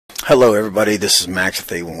Hello everybody, this is Max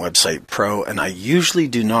with A1 Website Pro, and I usually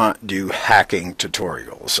do not do hacking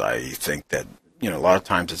tutorials. I think that, a lot of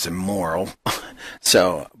times it's immoral.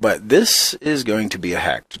 But this is going to be a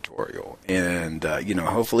hack tutorial, and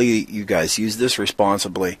hopefully you guys use this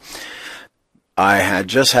responsibly. I had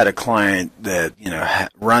just had a client that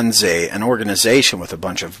runs an organization with a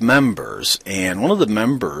bunch of members, and one of the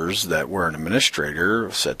members that were an administrator,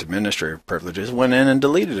 set administrative privileges, went in and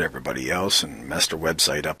deleted everybody else and messed her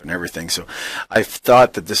website up and everything. So I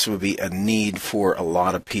thought that this would be a need for a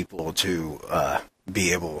lot of people to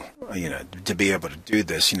be able to do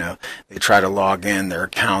this. They try to log in, their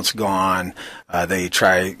account's gone, they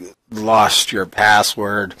lost your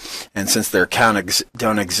password, and since their account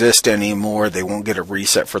don't exist anymore, they won't get a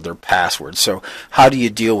reset for their password. So how do you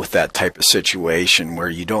deal with that type of situation where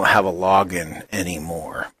you don't have a login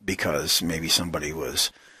anymore because maybe somebody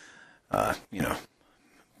was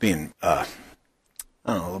being a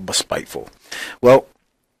little bit spiteful? Well,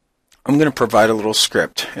 I'm going to provide a little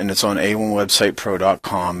script, and it's on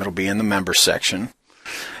a1websitepro.com. It'll be in the member section.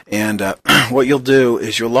 And what you'll do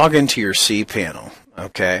is you'll log into your cPanel.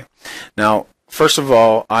 Okay. Now, first of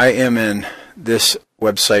all, I am in this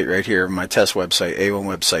website right here, my test website,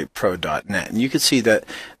 a1websitepro.net, and you can see that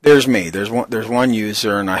there's me. There's one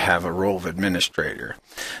user, and I have a role of administrator.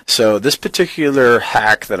 So this particular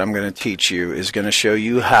hack that I'm going to teach you is going to show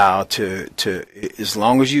you how to as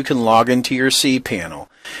long as you can log into your cPanel,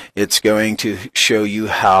 it's going to show you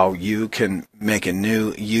how you can make a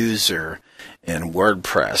new user in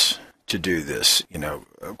WordPress to do this,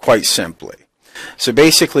 quite simply. So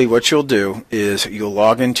basically what you'll do is you'll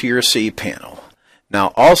log into your cPanel.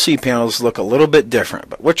 Now all cPanels look a little bit different,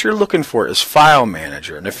 but what you're looking for is File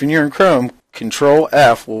Manager. And if you're in Chrome, Control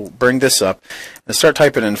F will bring this up and start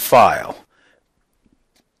typing in File.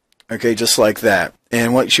 Okay, just like that.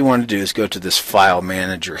 And what you want to do is go to this File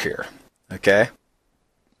Manager here. Okay?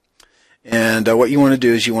 And what you want to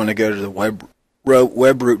do is you want to go to the web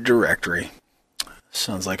root directory.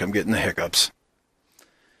 Sounds like I'm getting the hiccups.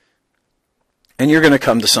 And you're going to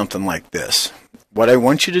come to something like this. What I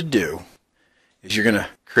want you to do is you're going to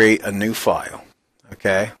create a new file,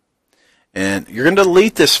 okay? And you're going to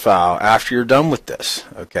delete this file after you're done with this,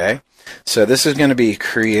 okay? So this is going to be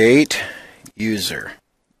create user.php,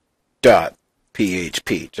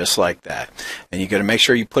 just like that. And you're going to make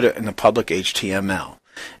sure you put it in the public HTML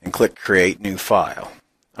and click create new file,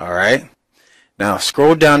 all right? Now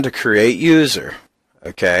scroll down to create user,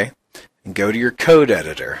 okay? And go to your code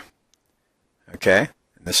editor. Okay,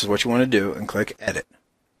 and this is what you want to do, and click Edit.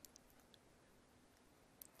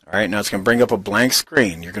 Alright, now it's going to bring up a blank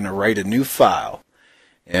screen. You're going to write a new file.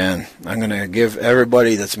 And I'm going to give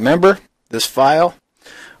everybody that's a member this file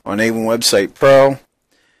on A1 Website Pro.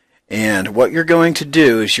 And what you're going to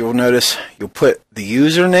do is you'll notice you'll put the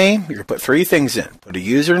username. You're going to put three things in. Put a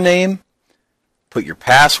username, put your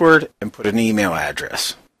password, and put an email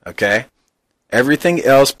address. Okay? Everything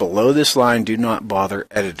else below this line, do not bother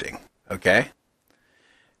editing. Okay?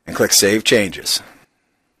 And click Save Changes.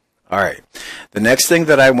 Alright, the next thing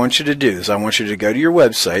that I want you to do is I want you to go to your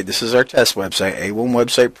website. This is our test website,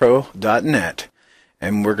 a1websitepro.net,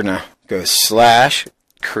 and we're going to go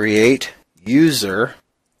 / create user.php,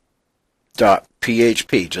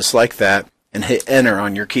 just like that, and hit enter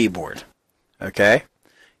on your keyboard. Okay?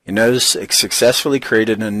 You notice it successfully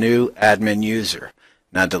created a new admin user.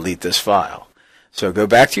 Now delete this file. So go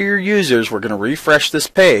back to your users. We're going to refresh this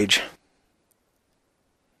page.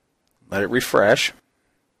 Let it refresh.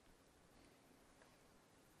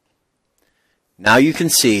 Now you can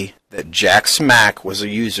see that Jack Smack was a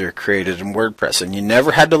user created in WordPress, and you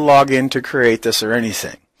never had to log in to create this or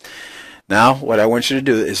anything. Now what I want you to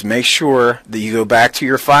do is make sure that you go back to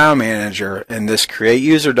your file manager and this create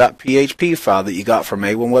user.php file that you got from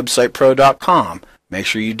a1websitepro.com. Make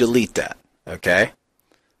sure you delete that, okay?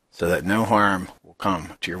 So that no harm will come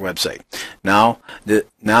to your website. Now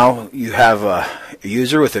you have a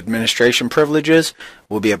user with administration privileges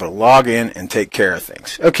will be able to log in and take care of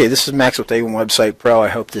things. Okay, this is Max with A1 Website Pro. I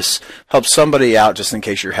hope this helps somebody out just in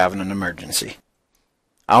case you're having an emergency.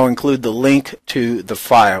 I'll include the link to the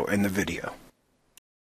file in the video.